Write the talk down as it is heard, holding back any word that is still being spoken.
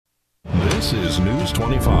This is News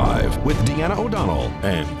 25 with Deanna O'Donnell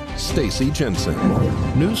and Stacy Jensen.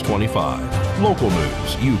 News 25, local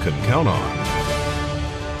news you can count on.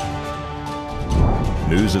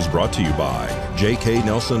 News is brought to you by J.K.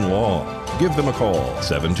 Nelson Law. Give them a call,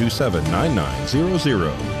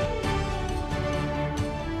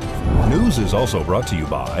 727-9900. News is also brought to you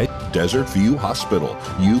by Desert View Hospital.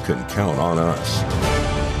 You can count on us.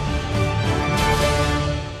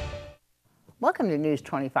 Welcome to News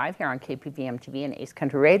 25 here on KPVM TV and Ace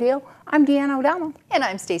Country Radio. I'm Deanna O'Donnell. And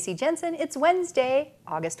I'm Stacy Jensen. It's Wednesday,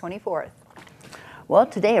 August 24th. Well,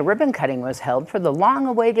 today a ribbon cutting was held for the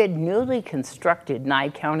long-awaited, newly constructed Nye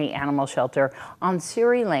County Animal Shelter on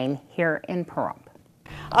Surrey Lane here in Pahrump.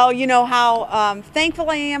 Oh, you know how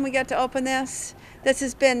thankful I am we got to open this. This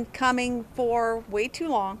has been coming for way too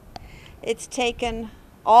long. It's taken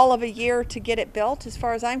all of a year to get it built, as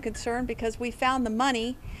far as I'm concerned, because we found the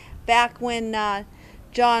money back when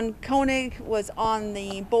John Koenig was on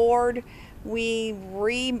the board. We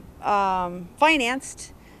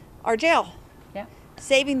refinanced our jail,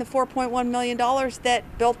 saving the $4.1 million that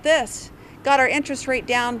built this. Got our interest rate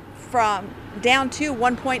down to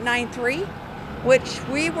 1.93, which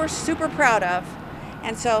we were super proud of.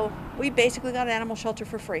 And so we basically got an animal shelter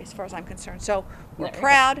for free, as far as I'm concerned. So we're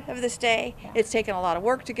proud of this day. It's taken a lot of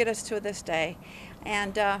work to get us to this day.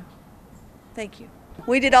 And thank you.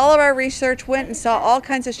 We did all of our research, went and saw all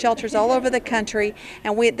kinds of shelters all over the country,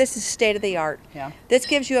 and this is state of the art. This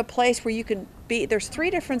gives you a place where you can be. There's 3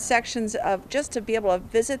 different sections of just to be able to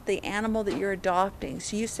visit the animal that you're adopting.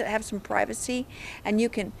 So you have some privacy, and you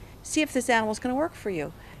can see if this animal is going to work for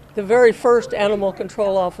you. The very first animal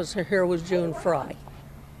control officer here was June Fry.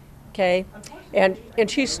 Okay, and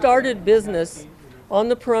she started business on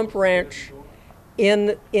the Pahrump Ranch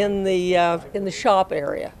in the shop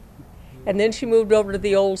area. And then she moved over to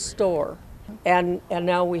the old store, and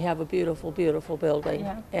now we have a beautiful, beautiful building.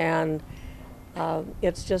 And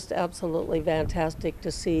it's just absolutely fantastic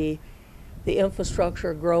to see the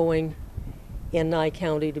infrastructure growing in Nye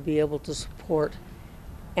County to be able to support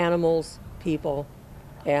animals, people,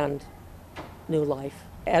 and new life.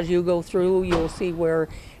 As you go through, you'll see where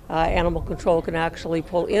animal control can actually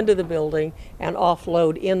pull into the building and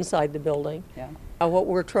offload inside the building. What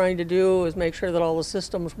we're trying to do is make sure that all the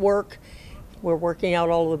systems work. We're working out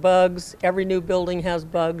all the bugs. Every new building has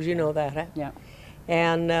bugs, you know that.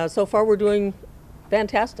 And so far we're doing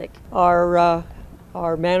fantastic. Our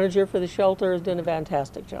manager for the shelter is doing a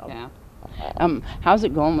fantastic job. How's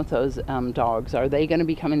it going with those dogs? Are they going to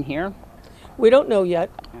be coming here? We don't know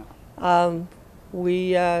yet.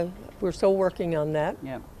 We're still working on that.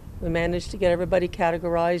 We managed to get everybody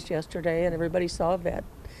categorized yesterday, and everybody saw a vet.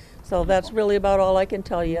 So that's really about all I can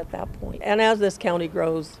tell you at that point. And as this county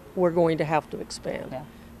grows, we're going to have to expand.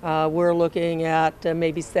 We're looking at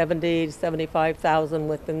maybe 70 to 75,000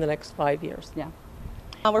 within the next 5 years.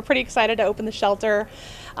 We're pretty excited to open the shelter.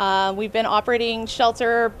 We've been operating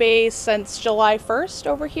shelter base since July 1st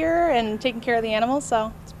over here and taking care of the animals,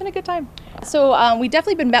 so it's been a good time. So we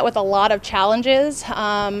definitely been met with a lot of challenges.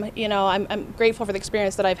 You know, I'm grateful for the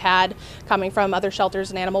experience that I've had coming from other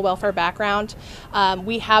shelters and animal welfare background.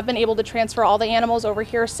 We have been able to transfer all the animals over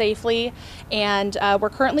here safely, and we're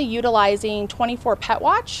currently utilizing 24 Pet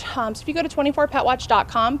Watch. So if you go to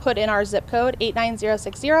 24petwatch.com, put in our zip code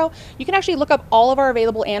 89060, you can actually look up all of our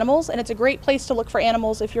available animals, and it's a great place to look for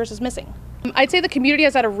animals if yours is missing. I'd say the community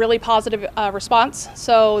has had a really positive response,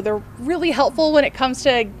 so they're really helpful when it comes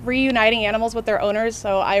to reuniting animals with their owners,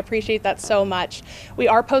 so I appreciate that so much. We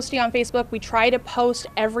are posting on Facebook. We try to post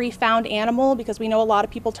every found animal because we know a lot of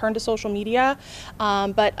people turn to social media,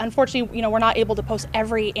 but unfortunately, you know, we're not able to post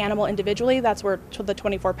every animal individually. That's where the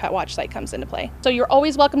 24 Pet Watch site comes into play. So you're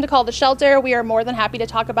always welcome to call the shelter. We are more than happy to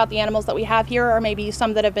talk about the animals that we have here, or maybe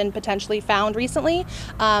some that have been potentially found recently,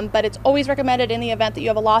 but it's always recommended in the event that you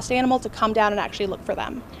have a lost animal to come down and actually look for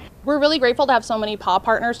them. We're really grateful to have so many paw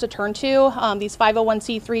partners to turn to. These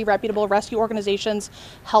 501c3 reputable rescue organizations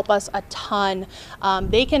help us a ton.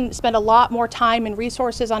 They can spend a lot more time and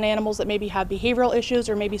resources on animals that maybe have behavioral issues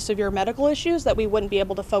or maybe severe medical issues that we wouldn't be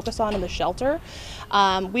able to focus on in the shelter.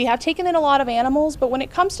 We have taken in a lot of animals, but when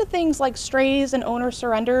it comes to things like strays and owner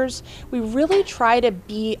surrenders, we really try to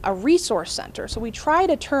be a resource center. So we try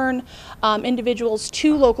to turn individuals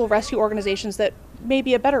to local rescue organizations that may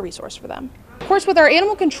be a better resource for them. Of course, with our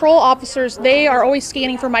animal control officers, they are always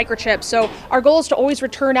scanning for microchips. So our goal is to always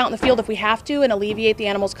return out in the field if we have to and alleviate the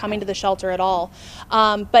animals coming to the shelter at all.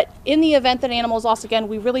 But in the event that an animal is lost, again,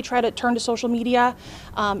 we really try to turn to social media.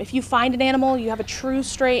 If you find an animal, you have a true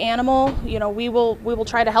stray animal, you know, we will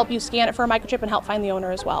try to help you scan it for a microchip and help find the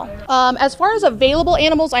owner as well. As far as available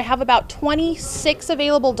animals, I have about 26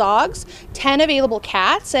 available dogs, 10 available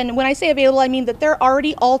cats. And when I say available, I mean that they're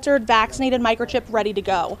already altered, vaccinated, microchip, ready to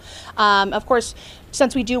go. Of course,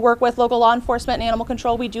 since we do work with local law enforcement and animal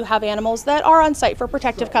control, we do have animals that are on site for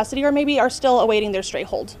protective custody or maybe are still awaiting their stray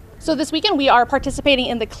hold. So this weekend we are participating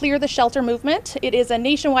in the Clear the Shelter movement. It is a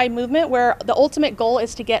nationwide movement where the ultimate goal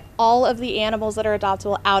is to get all of the animals that are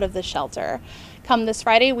adoptable out of the shelter. Come this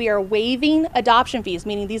Friday, we are waiving adoption fees,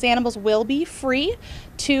 meaning these animals will be free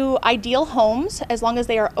to ideal homes as long as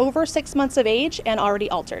they are over 6 months of age and already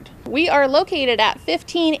altered. We are located at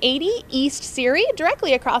 1580 East Siri,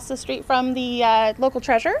 directly across the street from the local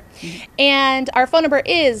treasurer. And our phone number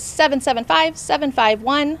is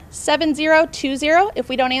 775-751-7020. If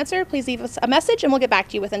we don't answer, please leave us a message and we'll get back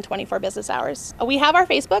to you within 24 business hours. We have our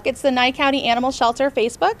Facebook. It's the Nye County Animal Shelter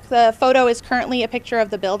Facebook. The photo is currently a picture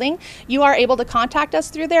of the building. You are able to contact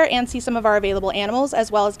us through there and see some of our available animals,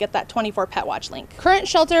 as well as get that 24 Pet Watch link. Current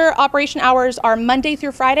shelter operation hours are Monday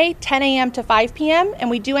through Friday, 10 a.m. to 5 p.m. and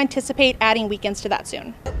we do anticipate adding weekends to that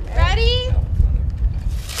soon. Ready?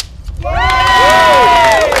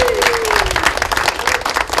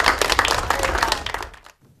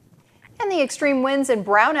 And the extreme winds and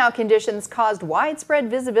brownout conditions caused widespread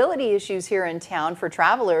visibility issues here in town for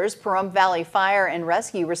travelers. Pahrump Valley Fire and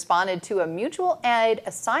Rescue responded to a mutual aid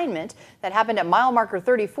assignment that happened at mile marker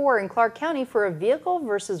 34 in Clark County for a vehicle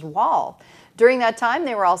versus wall. During that time,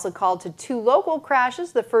 they were also called to 2 local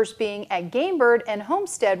crashes, the first being at Gamebird and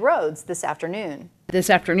Homestead Roads this afternoon. This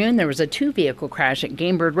afternoon, there was a 2-vehicle crash at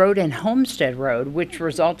Gamebird Road and Homestead Road, which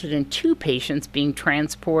resulted in 2 patients being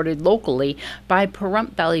transported locally by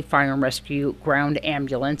Pahrump Valley Fire and Rescue Ground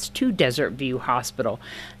Ambulance to Desert View Hospital.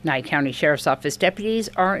 Nye County Sheriff's Office deputies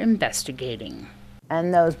are investigating.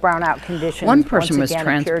 And those brownout conditions. One person was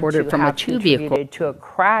transported from a 2-vehicle to a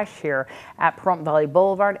crash here at Pahrump Valley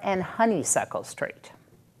Boulevard and Honeysuckle Street.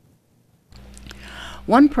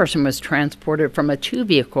 One person was transported from a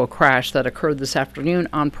 2-vehicle crash that occurred this afternoon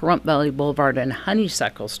on Pahrump Valley Boulevard and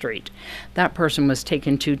Honeysuckle Street. That person was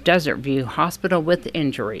taken to Desert View Hospital with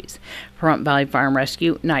injuries. Pahrump Valley Fire and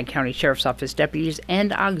Rescue, Nye County Sheriff's Office deputies,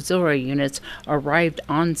 and auxiliary units arrived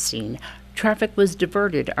on scene. Traffic was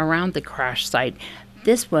diverted around the crash site.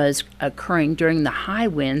 This was occurring during the high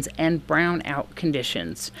winds and brownout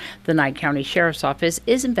conditions. The Nye County Sheriff's Office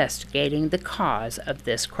is investigating the cause of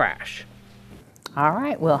this crash. All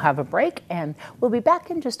right, we'll have a break and we'll be back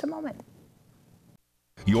in just a moment.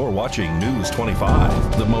 You're watching News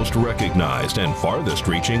 25, the most recognized and farthest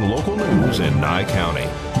reaching local news in Nye County.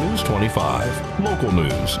 News 25, local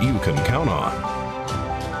news you can count on.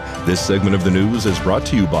 This segment of the news is brought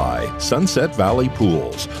to you by Sunset Valley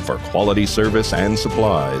Pools. For quality service and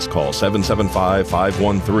supplies, call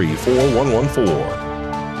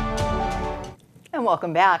 775-513-4114. And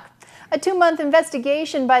welcome back. A 2-month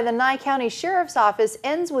investigation by the Nye County Sheriff's Office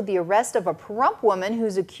ends with the arrest of a Pahrump woman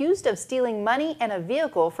who's accused of stealing money and a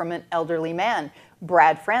vehicle from an elderly man.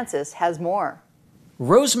 Brad Francis has more.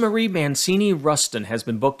 Rosemarie Mancini Rustin has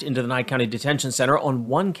been booked into the Nye County Detention Center on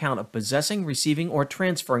 1 count of possessing, receiving, or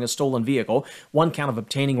transferring a stolen vehicle, 1 count of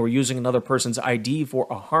obtaining or using another person's ID for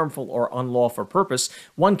a harmful or unlawful purpose,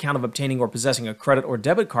 1 count of obtaining or possessing a credit or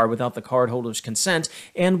debit card without the cardholder's consent,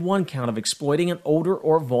 and 1 count of exploiting an older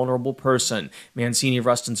or vulnerable person. Mancini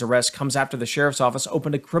Rustin's arrest comes after the Sheriff's Office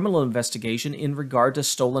opened a criminal investigation in regard to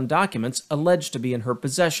stolen documents alleged to be in her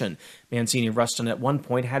possession. Mancini Rustin at one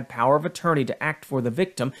point had power of attorney to act for the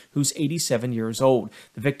victim, who's 87 years old.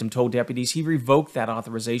 The victim told deputies he revoked that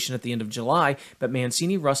authorization at the end of July, but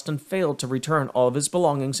Mancini Rustin failed to return all of his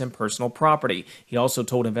belongings and personal property. He also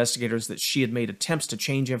told investigators that she had made attempts to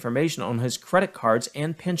change information on his credit cards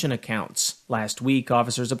and pension accounts. Last week,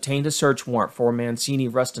 officers obtained a search warrant for Mancini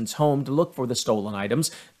Rustin's home to look for the stolen items.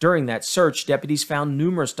 During that search, deputies found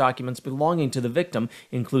numerous documents belonging to the victim,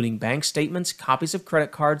 including bank statements, copies of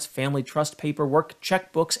credit cards, family trust paperwork,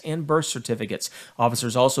 checkbooks, and birth certificates.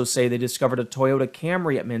 Officers also say they discovered a Toyota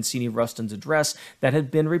Camry at Mancini Rustin's address that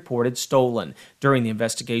had been reported stolen. During the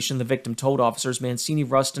investigation, the victim told officers Mancini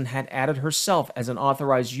Rustin had added herself as an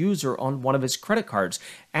authorized user on one of his credit cards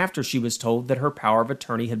after she was told that her power of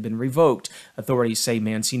attorney had been revoked. Authorities say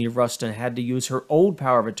Mancini Rustin had to use her old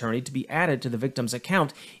power of attorney to be added to the victim's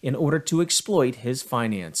account in order to exploit his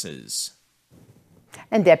finances.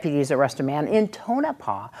 And deputies arrest a man in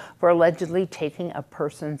Tonopah for allegedly taking a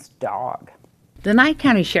person's dog. The Nye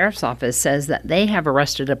County Sheriff's Office says that they have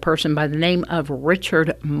arrested a person by the name of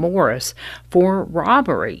Richard Morris for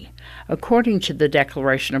robbery. According to the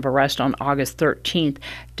declaration of arrest on August 13th,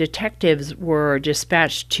 detectives were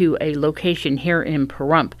dispatched to a location here in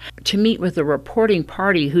Pahrump to meet with a reporting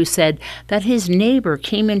party who said that his neighbor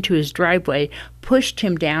came into his driveway, pushed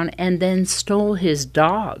him down, and then stole his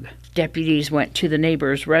dog. Deputies went to the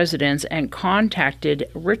neighbor's residence and contacted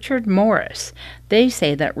Richard Morris. They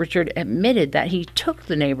say that Richard admitted that he took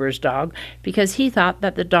the neighbor's dog because he thought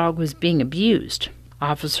that the dog was being abused.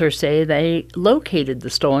 Officers say they located the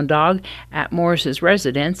stolen dog at Morris's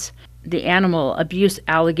residence. The animal abuse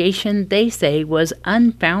allegation, they say, was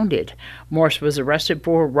unfounded. Morris was arrested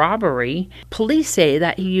for robbery. Police say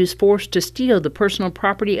that he used force to steal the personal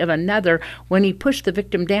property of another when he pushed the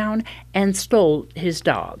victim down and stole his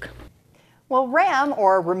dog. Well, RAM,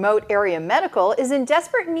 or Remote Area Medical, is in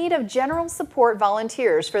desperate need of general support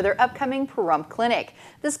volunteers for their upcoming Pahrump clinic.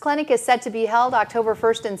 This clinic is set to be held October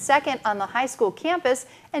 1st and 2nd on the high school campus,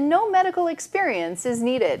 and no medical experience is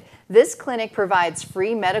needed. This clinic provides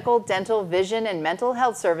free medical, dental, vision, and mental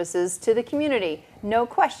health services to the community. No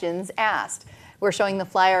questions asked. We're showing the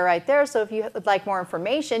flyer right there, so if you would like more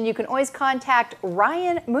information, you can always contact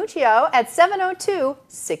Ryan Muccio at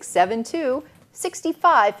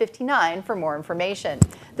 702-672-6559 for more information.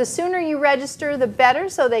 The sooner you register, the better,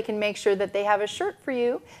 so they can make sure that they have a shirt for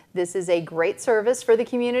you. This is a great service for the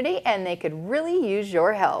community, and they could really use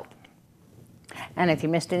your help. And if you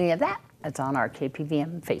missed any of that, it's on our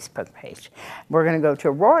KPVM Facebook page. We're going to go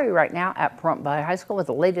to Rory right now at Pahrump Valley High School with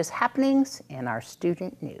the latest happenings in our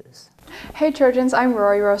student news. Hey Trojans, I'm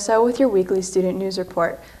Rory Rossell with your weekly student news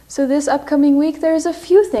report. So this upcoming week, there's a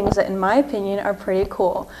few things that in my opinion are pretty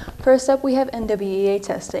cool. First up, we have NWEA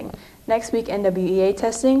testing. Next week, NWEA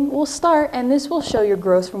testing will start, and this will show your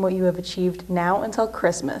growth from what you have achieved now until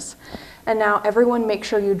Christmas. And now everyone make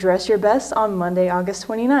sure you dress your best on Monday, August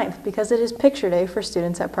 29th, because it is picture day for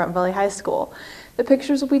students at Pahrump Valley High School. The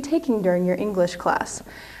pictures will be taken during your English class.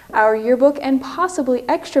 Our yearbook and possibly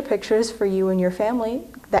extra pictures for you and your family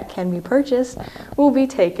that can be purchased will be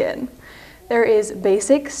taken. There is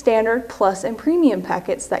basic, standard, plus, and premium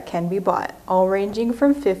packets that can be bought, all ranging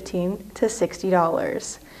from $15 to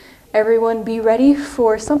 $60. Everyone be ready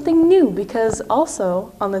for something new, because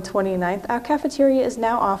also on the 29th, our cafeteria is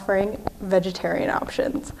now offering vegetarian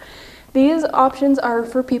options. These options are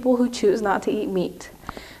for people who choose not to eat meat.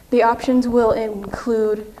 The options will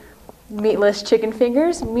include meatless chicken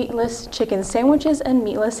fingers, meatless chicken sandwiches, and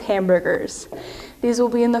meatless hamburgers. These will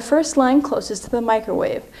be in the first line closest to the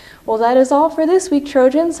microwave. Well, that is all for this week,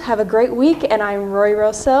 Trojans. Have a great week, and I'm Rory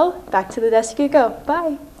Rossell. Back to the desk you go.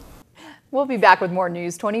 Bye. We'll be back with more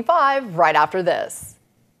News 25 right after this.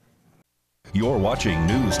 You're watching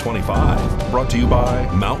News 25, brought to you by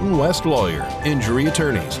Mountain West Lawyer, Injury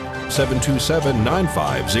Attorneys,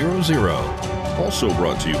 727-9500. Also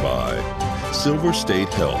brought to you by Silver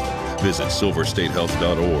State Health. Visit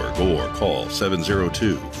silverstatehealth.org or call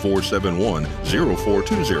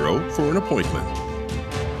 702-471-0420 for an appointment.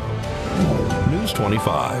 News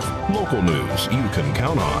 25, local news you can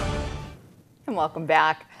count on. And welcome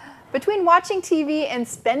back. Between watching TV and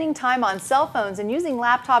spending time on cell phones and using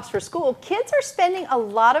laptops for school, kids are spending a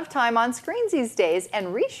lot of time on screens these days,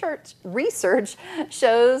 and research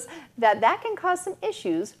shows that that can cause some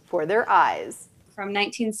issues for their eyes. From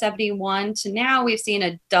 1971 to now, we've seen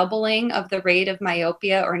a doubling of the rate of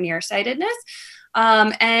myopia or nearsightedness.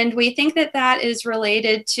 And we think that that is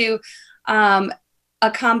related to a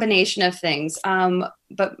combination of things,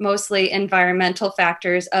 but mostly environmental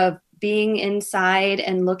factors of being inside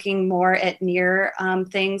and looking more at near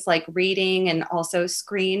things like reading, and also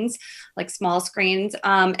screens, like small screens,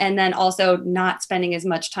 and then also not spending as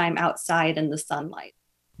much time outside in the sunlight.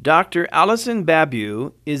 Dr. Allison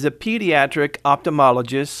Babu is a pediatric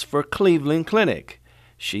ophthalmologist for Cleveland Clinic.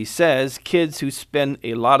 She says kids who spend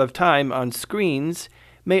a lot of time on screens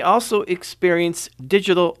may also experience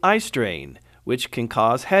digital eye strain, which can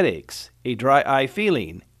cause headaches, a dry eye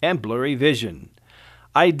feeling, and blurry vision.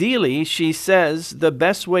 Ideally, she says the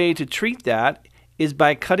best way to treat that is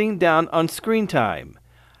by cutting down on screen time.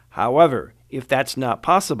 However, if that's not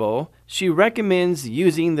possible, she recommends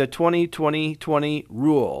using the 20-20-20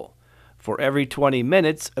 rule. For every 20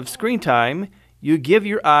 minutes of screen time, you give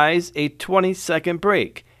your eyes a 20-second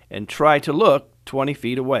break and try to look 20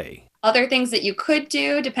 feet away. Other things that you could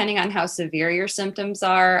do, depending on how severe your symptoms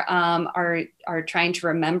are trying to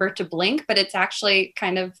remember to blink, but it's actually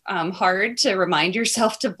kind of hard to remind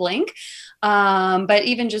yourself to blink. But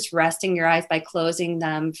even just resting your eyes by closing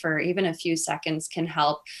them for even a few seconds can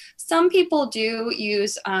help. Some people do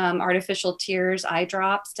use artificial tears, eye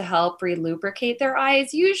drops, to help relubricate their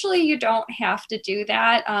eyes. Usually you don't have to do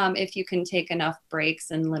that if you can take enough breaks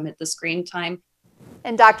and limit the screen time.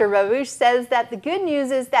 And Dr. Babush says that the good news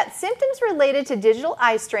is that symptoms related to digital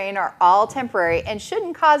eye strain are all temporary and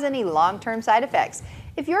shouldn't cause any long-term side effects.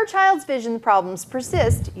 If your child's vision problems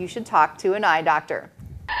persist, you should talk to an eye doctor.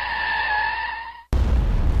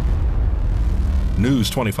 News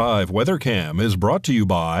 25 WeatherCam is brought to you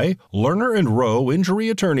by Lerner and Rowe Injury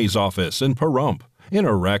Attorney's Office in Pahrump. In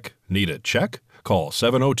a wreck, need a check? Call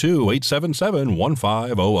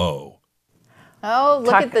 702-877-1500. Oh,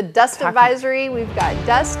 look at the dust advisory. We've got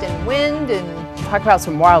dust and wind and... Talk about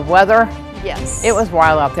some wild weather. Yes. It was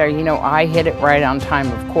wild out there. You know, I hit it right on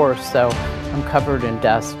time, of course, so I'm covered in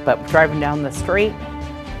dust. But driving down the street,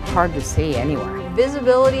 hard to see anywhere.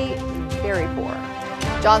 Visibility, very poor.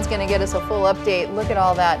 John's going to get us a full update. Look at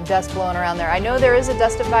all that dust blowing around there. I know there is a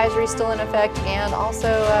dust advisory still in effect and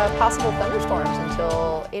also possible thunderstorms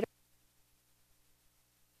until 8 o'clock.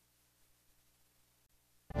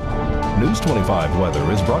 News 25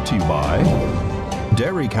 weather is brought to you by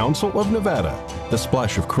Dairy Council of Nevada. The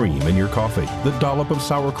splash of cream in your coffee, the dollop of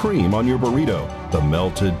sour cream on your burrito, the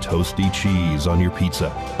melted toasty cheese on your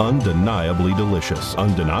pizza. Undeniably delicious,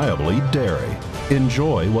 undeniably dairy.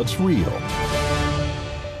 Enjoy what's real.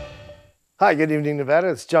 Hi, good evening, Nevada.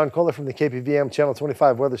 It's John Kohler from the KPVM Channel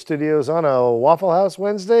 25 Weather Studios on a Waffle House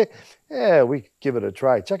Wednesday. Yeah, we give it a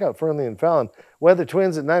try. Check out Fernley and Fallon. Weather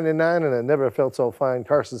Twins at 99, and it never felt so fine.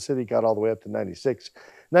 Carson City got all the way up to 96.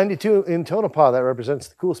 92 in Tonopah. That represents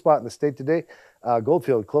the cool spot in the state today.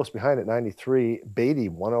 Goldfield close behind at 93. Beatty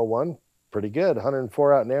 101. Pretty good.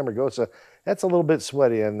 104 out in Amargosa. That's a little bit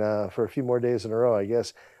sweaty, and for a few more days in a row, I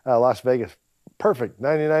guess. Las Vegas, perfect.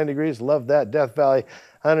 99 degrees. Love that. Death Valley,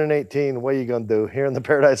 118. What are you going to do? Here in the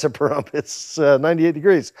paradise of Pahrump, it's 98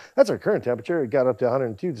 degrees. That's our current temperature. It got up to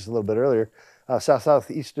 102 just a little bit earlier.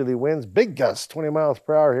 South-southeasterly winds, big gusts, 20 miles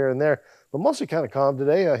per hour here and there, but mostly kind of calm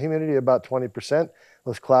today. Humidity about 20%.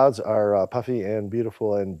 Those clouds are puffy and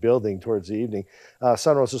beautiful and building towards the evening.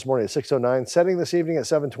 Sun rose this morning at 6:09, setting this evening at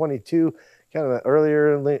 7:22. Kind of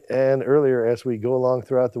earlier and earlier as we go along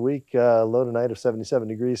throughout the week. Low tonight of 77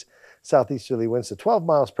 degrees. Southeasterly winds to 12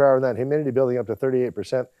 miles per hour, and that humidity building up to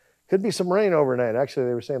 38%. Could be some rain overnight. Actually,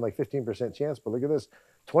 they were saying like 15% chance, but look at this,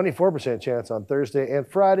 24% chance on Thursday and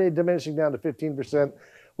Friday, diminishing down to 15%.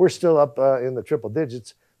 We're still up in the triple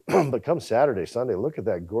digits, but come Saturday, Sunday, look at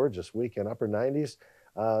that gorgeous weekend, upper 90s.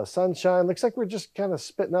 Sunshine, looks like we're just kind of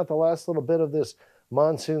spitting out the last little bit of this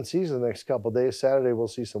monsoon season the next couple of days. Saturday, we'll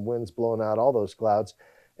see some winds blowing out all those clouds.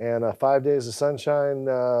 And 5 days of sunshine,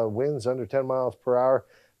 winds under 10 miles per hour.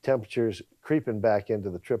 Temperatures creeping back into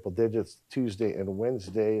the triple digits Tuesday and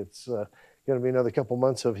Wednesday. It's going to be another couple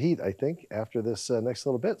months of heat, I think, after this next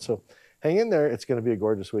little bit. So hang in there. It's going to be a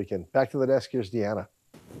gorgeous weekend. Back to the desk. Here's Deanna.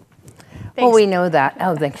 Thanks. Well, we know that.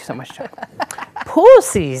 Oh, thank you so much, Chuck. Pool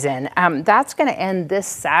season, that's going to end this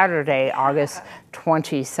Saturday, August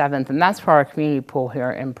 27th, and that's for our community pool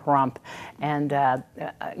here in Pahrump. And,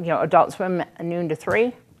 you know, adult swim noon to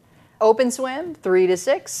 3. Open swim, 3 to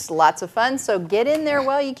 6, lots of fun. So get in there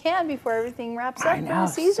while you can before everything wraps up for the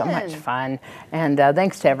season. So much fun. And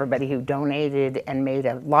thanks to everybody who donated and made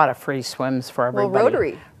a lot of free swims for everybody.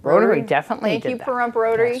 Well, Rotary definitely Thank did you, that. Pahrump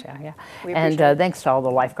Rotary. Yes, yeah. We And appreciate it. thanks to all the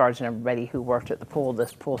lifeguards and everybody who worked at the pool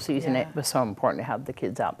this pool season. Yeah. It was so important to have the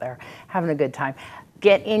kids out there having a good time.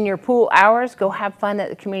 Get in your pool hours. Go have fun at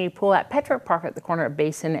the community pool at Petrick Park at the corner of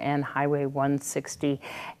Basin and Highway 160.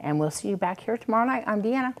 And we'll see you back here tomorrow night. I'm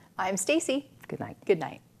Deanna. I'm Stacy. Good night. Good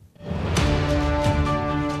night.